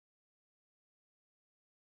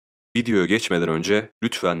Videoya geçmeden önce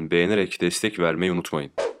lütfen beğenerek destek vermeyi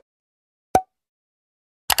unutmayın.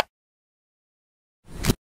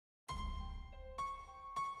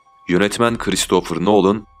 Yönetmen Christopher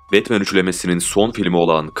Nolan, Batman üçlemesinin son filmi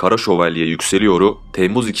olan Kara Şövalye Yükseliyor'u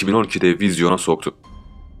Temmuz 2012'de vizyona soktu.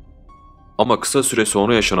 Ama kısa süre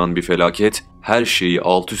sonra yaşanan bir felaket her şeyi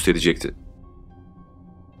alt üst edecekti.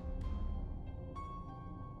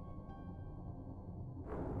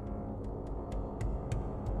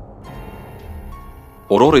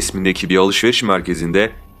 Aurora ismindeki bir alışveriş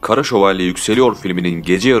merkezinde Kara Şövalye Yükseliyor filminin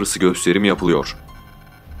gece yarısı gösterimi yapılıyor.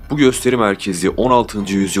 Bu gösteri merkezi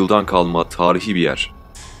 16. yüzyıldan kalma tarihi bir yer.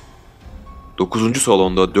 9.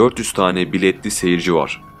 salonda 400 tane biletli seyirci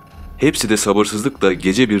var. Hepsi de sabırsızlıkla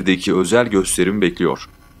gece 1'deki özel gösterimi bekliyor.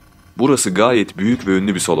 Burası gayet büyük ve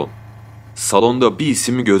ünlü bir salon. Salonda bir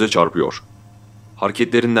isim göze çarpıyor.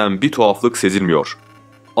 Hareketlerinden bir tuhaflık sezilmiyor.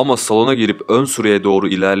 Ama salona girip ön sıraya doğru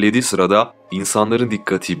ilerlediği sırada insanların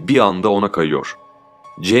dikkati bir anda ona kayıyor.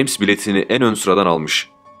 James biletini en ön sıradan almış.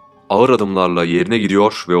 Ağır adımlarla yerine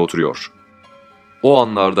gidiyor ve oturuyor. O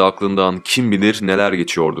anlarda aklından kim bilir neler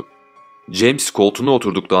geçiyordu. James koltuğuna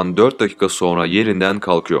oturduktan 4 dakika sonra yerinden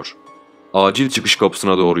kalkıyor. Acil çıkış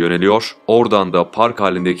kapısına doğru yöneliyor, oradan da park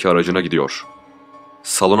halindeki aracına gidiyor.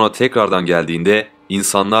 Salona tekrardan geldiğinde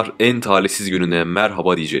insanlar en talihsiz gününe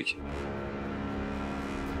merhaba diyecek.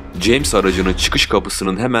 James aracını çıkış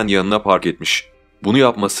kapısının hemen yanına park etmiş. Bunu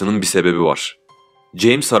yapmasının bir sebebi var.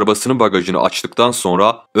 James arabasının bagajını açtıktan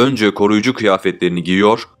sonra önce koruyucu kıyafetlerini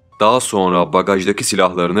giyiyor, daha sonra bagajdaki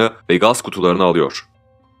silahlarını ve gaz kutularını alıyor.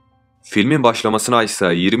 Filmin başlamasına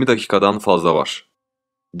ise 20 dakikadan fazla var.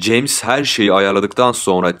 James her şeyi ayarladıktan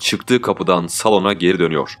sonra çıktığı kapıdan salona geri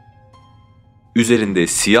dönüyor. Üzerinde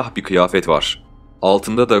siyah bir kıyafet var.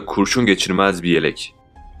 Altında da kurşun geçirmez bir yelek.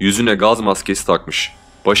 Yüzüne gaz maskesi takmış.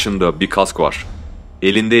 Başında bir kask var.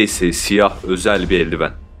 Elinde ise siyah özel bir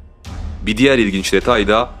eldiven. Bir diğer ilginç detay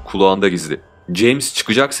da kulağında gizli. James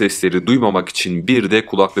çıkacak sesleri duymamak için bir de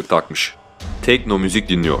kulaklık takmış. Tekno müzik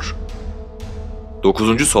dinliyor.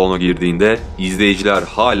 9. salona girdiğinde izleyiciler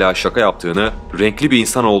hala şaka yaptığını, renkli bir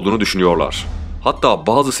insan olduğunu düşünüyorlar. Hatta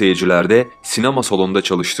bazı seyirciler de sinema salonunda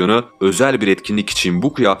çalıştığını, özel bir etkinlik için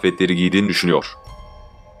bu kıyafetleri giydiğini düşünüyor.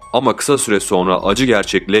 Ama kısa süre sonra acı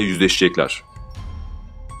gerçekle yüzleşecekler.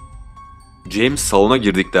 James salona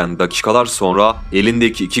girdikten dakikalar sonra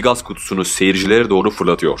elindeki 2 gaz kutusunu seyircilere doğru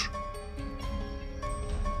fırlatıyor.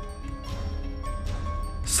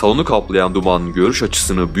 Salonu kaplayan duman görüş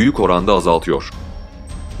açısını büyük oranda azaltıyor.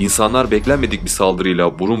 İnsanlar beklenmedik bir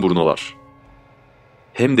saldırıyla burun burunalar.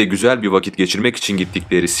 Hem de güzel bir vakit geçirmek için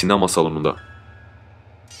gittikleri sinema salonunda.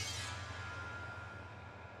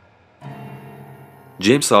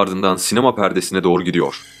 James ardından sinema perdesine doğru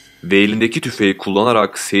gidiyor ve elindeki tüfeği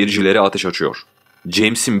kullanarak seyircilere ateş açıyor.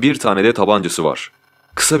 James'in bir tane de tabancası var.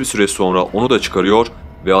 Kısa bir süre sonra onu da çıkarıyor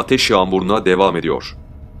ve ateş yağmuruna devam ediyor.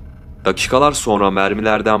 Dakikalar sonra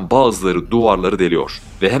mermilerden bazıları duvarları deliyor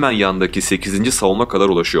ve hemen yandaki 8. salona kadar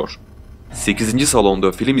ulaşıyor. 8.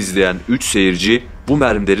 salonda film izleyen 3 seyirci bu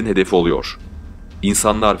mermilerin hedefi oluyor.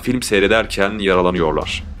 İnsanlar film seyrederken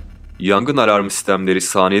yaralanıyorlar. Yangın alarmı sistemleri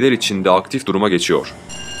saniyeler içinde aktif duruma geçiyor.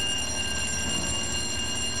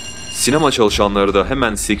 Sinema çalışanları da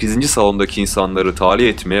hemen 8. salondaki insanları tahliye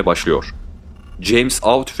etmeye başlıyor. James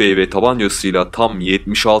av tüfeği ve tabancasıyla tam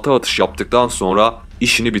 76 atış yaptıktan sonra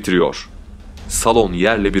işini bitiriyor. Salon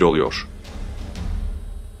yerle bir oluyor.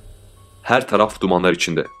 Her taraf dumanlar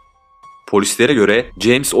içinde. Polislere göre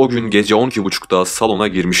James o gün gece 12.30'da salona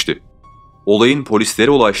girmişti. Olayın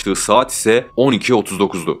polislere ulaştığı saat ise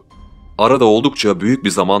 12.39'du. Arada oldukça büyük bir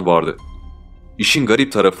zaman vardı. İşin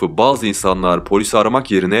garip tarafı bazı insanlar polisi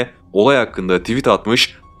aramak yerine olay hakkında tweet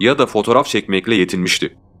atmış ya da fotoğraf çekmekle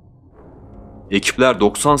yetinmişti. Ekipler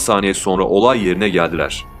 90 saniye sonra olay yerine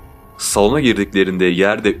geldiler. Salona girdiklerinde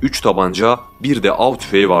yerde 3 tabanca, bir de av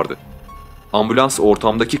tüfeği vardı. Ambulans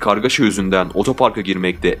ortamdaki kargaşa yüzünden otoparka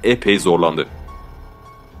girmekte epey zorlandı.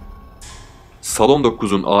 Salon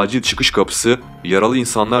 9'un acil çıkış kapısı yaralı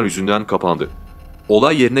insanlar yüzünden kapandı.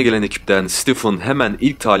 Olay yerine gelen ekipten Stephen hemen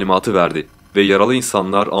ilk talimatı verdi ve yaralı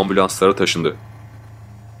insanlar ambulanslara taşındı.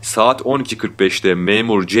 Saat 12.45'te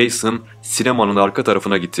memur Jason sinemanın arka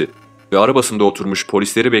tarafına gitti ve arabasında oturmuş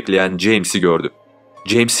polisleri bekleyen James'i gördü.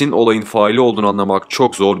 James'in olayın faili olduğunu anlamak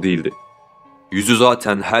çok zor değildi. Yüzü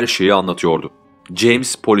zaten her şeyi anlatıyordu.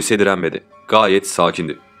 James polise direnmedi. Gayet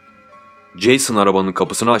sakindi. Jason arabanın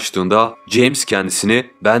kapısını açtığında James kendisini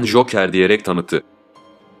 "Ben Joker" diyerek tanıttı.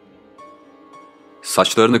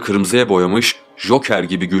 Saçlarını kırmızıya boyamış, Joker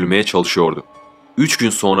gibi gülmeye çalışıyordu. 3 gün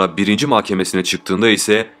sonra 1. mahkemesine çıktığında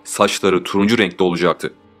ise saçları turuncu renkte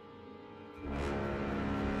olacaktı.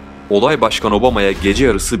 Olay Başkan Obama'ya gece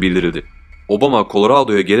yarısı bildirildi. Obama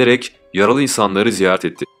Colorado'ya gelerek yaralı insanları ziyaret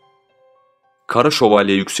etti. Kara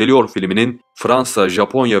Şövalye Yükseliyor filminin Fransa,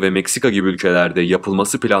 Japonya ve Meksika gibi ülkelerde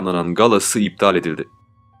yapılması planlanan galası iptal edildi.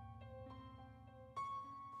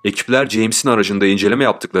 Ekipler James'in aracında inceleme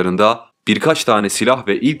yaptıklarında birkaç tane silah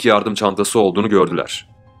ve ilk yardım çantası olduğunu gördüler.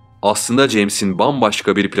 Aslında James'in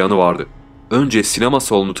bambaşka bir planı vardı. Önce sinema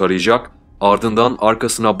salonunu tarayacak, ardından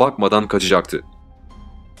arkasına bakmadan kaçacaktı.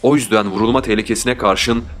 O yüzden vurulma tehlikesine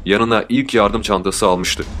karşın yanına ilk yardım çantası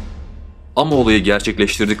almıştı. Ama olayı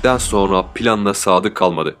gerçekleştirdikten sonra planına sadık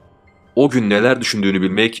kalmadı. O gün neler düşündüğünü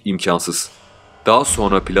bilmek imkansız. Daha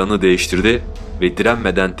sonra planını değiştirdi ve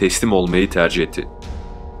direnmeden teslim olmayı tercih etti.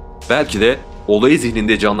 Belki de olayı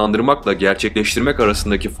zihninde canlandırmakla gerçekleştirmek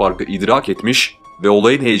arasındaki farkı idrak etmiş ve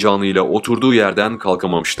olayın heyecanıyla oturduğu yerden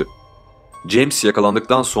kalkamamıştı. James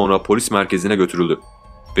yakalandıktan sonra polis merkezine götürüldü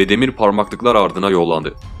ve demir parmaklıklar ardına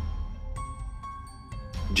yollandı.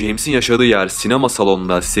 James'in yaşadığı yer sinema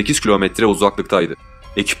salonuna 8 kilometre uzaklıktaydı.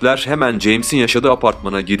 Ekipler hemen James'in yaşadığı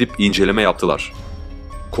apartmana gidip inceleme yaptılar.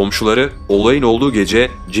 Komşuları olayın olduğu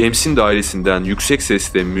gece James'in dairesinden yüksek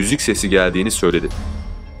sesle müzik sesi geldiğini söyledi.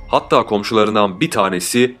 Hatta komşularından bir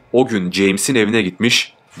tanesi o gün James'in evine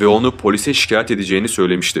gitmiş ve onu polise şikayet edeceğini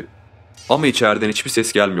söylemişti. Ama içeriden hiçbir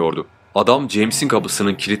ses gelmiyordu. Adam James'in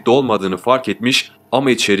kapısının kilitli olmadığını fark etmiş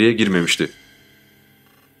ama içeriye girmemişti.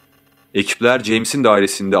 Ekipler James'in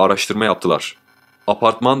dairesinde araştırma yaptılar.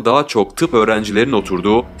 Apartman daha çok tıp öğrencilerinin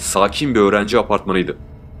oturduğu sakin bir öğrenci apartmanıydı.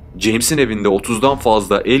 James'in evinde 30'dan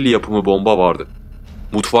fazla el yapımı bomba vardı.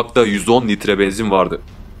 Mutfakta 110 litre benzin vardı.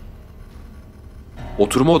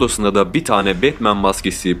 Oturma odasında da bir tane Batman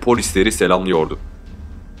maskesi polisleri selamlıyordu.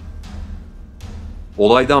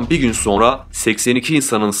 Olaydan bir gün sonra 82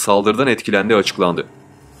 insanın saldırıdan etkilendiği açıklandı.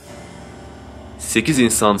 8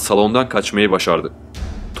 insan salondan kaçmayı başardı.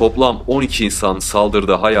 Toplam 12 insan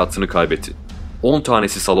saldırıda hayatını kaybetti. 10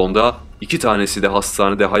 tanesi salonda, 2 tanesi de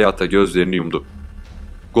hastanede hayata gözlerini yumdu.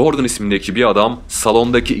 Gordon ismindeki bir adam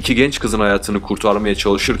salondaki 2 genç kızın hayatını kurtarmaya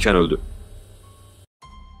çalışırken öldü.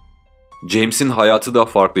 James'in hayatı da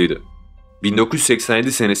farklıydı.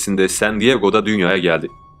 1987 senesinde San Diego'da dünyaya geldi.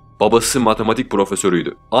 Babası matematik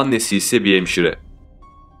profesörüydü, annesi ise bir hemşire.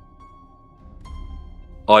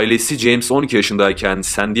 Ailesi James 12 yaşındayken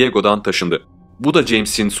San Diego'dan taşındı. Bu da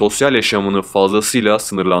James'in sosyal yaşamını fazlasıyla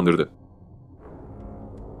sınırlandırdı.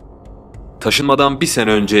 Taşınmadan bir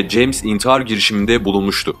sene önce James intihar girişiminde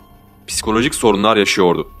bulunmuştu. Psikolojik sorunlar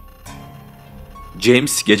yaşıyordu.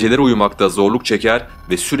 James geceleri uyumakta zorluk çeker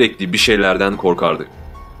ve sürekli bir şeylerden korkardı.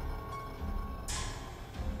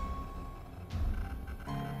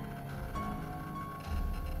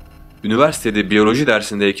 Üniversitede biyoloji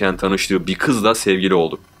dersindeyken tanıştığı bir kızla sevgili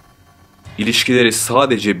oldu. İlişkileri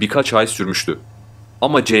sadece birkaç ay sürmüştü.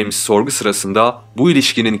 Ama James sorgu sırasında bu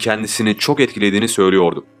ilişkinin kendisini çok etkilediğini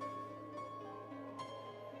söylüyordu.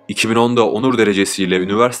 2010'da onur derecesiyle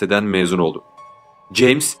üniversiteden mezun oldu.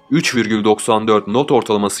 James 3,94 not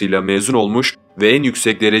ortalamasıyla mezun olmuş ve en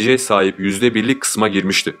yüksek dereceye sahip %1'lik kısma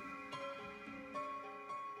girmişti.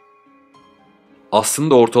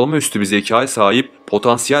 Aslında ortalama üstü bir zekaya sahip,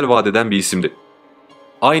 potansiyel vaat eden bir isimdi.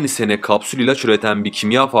 Aynı sene kapsül ilaç üreten bir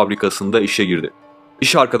kimya fabrikasında işe girdi.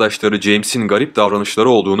 İş arkadaşları James'in garip davranışları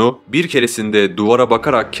olduğunu, bir keresinde duvara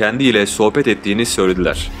bakarak kendiyle sohbet ettiğini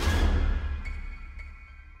söylediler.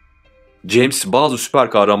 James bazı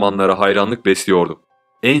süper kahramanlara hayranlık besliyordu.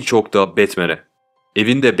 En çok da Batman'e.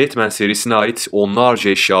 Evinde Batman serisine ait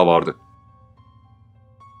onlarca eşya vardı.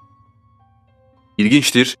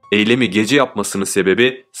 İlginçtir, eylemi gece yapmasının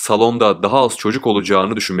sebebi salonda daha az çocuk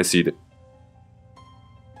olacağını düşünmesiydi.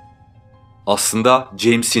 Aslında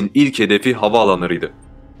James'in ilk hedefi havaalanlarıydı.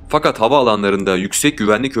 Fakat havaalanlarında yüksek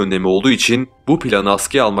güvenlik önlemi olduğu için bu planı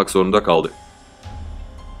askıya almak zorunda kaldı.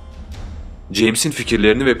 James'in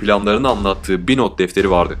fikirlerini ve planlarını anlattığı bir not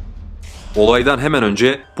defteri vardı. Olaydan hemen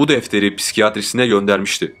önce bu defteri psikiyatrisine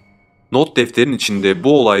göndermişti. Not defterinin içinde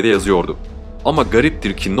bu olayda yazıyordu. Ama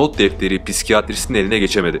gariptir ki not defteri psikiyatrisinin eline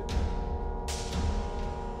geçemedi.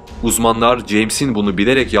 Uzmanlar James'in bunu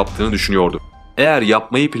bilerek yaptığını düşünüyordu. Eğer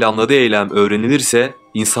yapmayı planladığı eylem öğrenilirse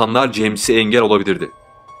insanlar James'e engel olabilirdi.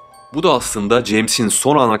 Bu da aslında James'in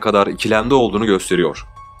son ana kadar ikilemde olduğunu gösteriyor.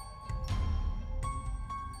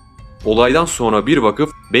 Olaydan sonra bir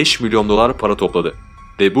vakıf 5 milyon dolar para topladı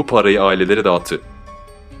ve bu parayı ailelere dağıttı.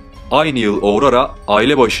 Aynı yıl Aurora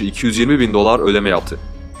aile başı 220 bin dolar ödeme yaptı.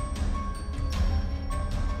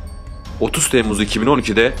 30 Temmuz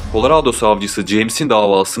 2012'de Colorado savcısı James'in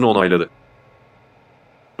davasını onayladı.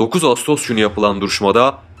 9 Ağustos günü yapılan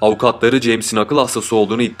duruşmada avukatları James'in akıl hastası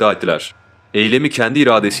olduğunu iddia ettiler. Eylemi kendi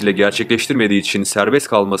iradesiyle gerçekleştirmediği için serbest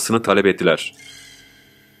kalmasını talep ettiler.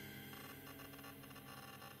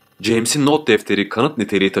 James'in not defteri kanıt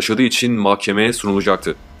niteliği taşıdığı için mahkemeye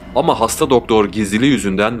sunulacaktı. Ama hasta doktor gizliliği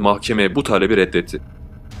yüzünden mahkeme bu talebi reddetti.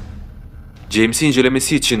 James'i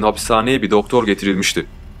incelemesi için hapishaneye bir doktor getirilmişti.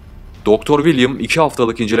 Doktor William 2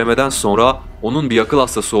 haftalık incelemeden sonra onun bir akıl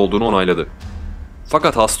hastası olduğunu onayladı.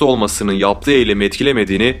 Fakat hasta olmasının yaptığı eylemi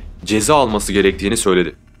etkilemediğini, ceza alması gerektiğini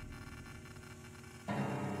söyledi.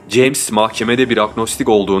 James mahkemede bir agnostik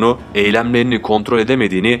olduğunu, eylemlerini kontrol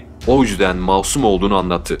edemediğini, o yüzden masum olduğunu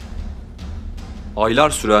anlattı. Aylar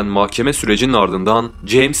süren mahkeme sürecinin ardından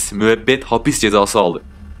James müebbet hapis cezası aldı.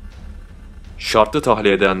 Şartlı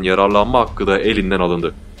tahliyeden yararlanma hakkı da elinden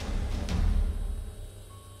alındı.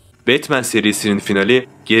 Batman serisinin finali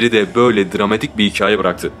geride böyle dramatik bir hikaye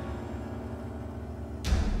bıraktı.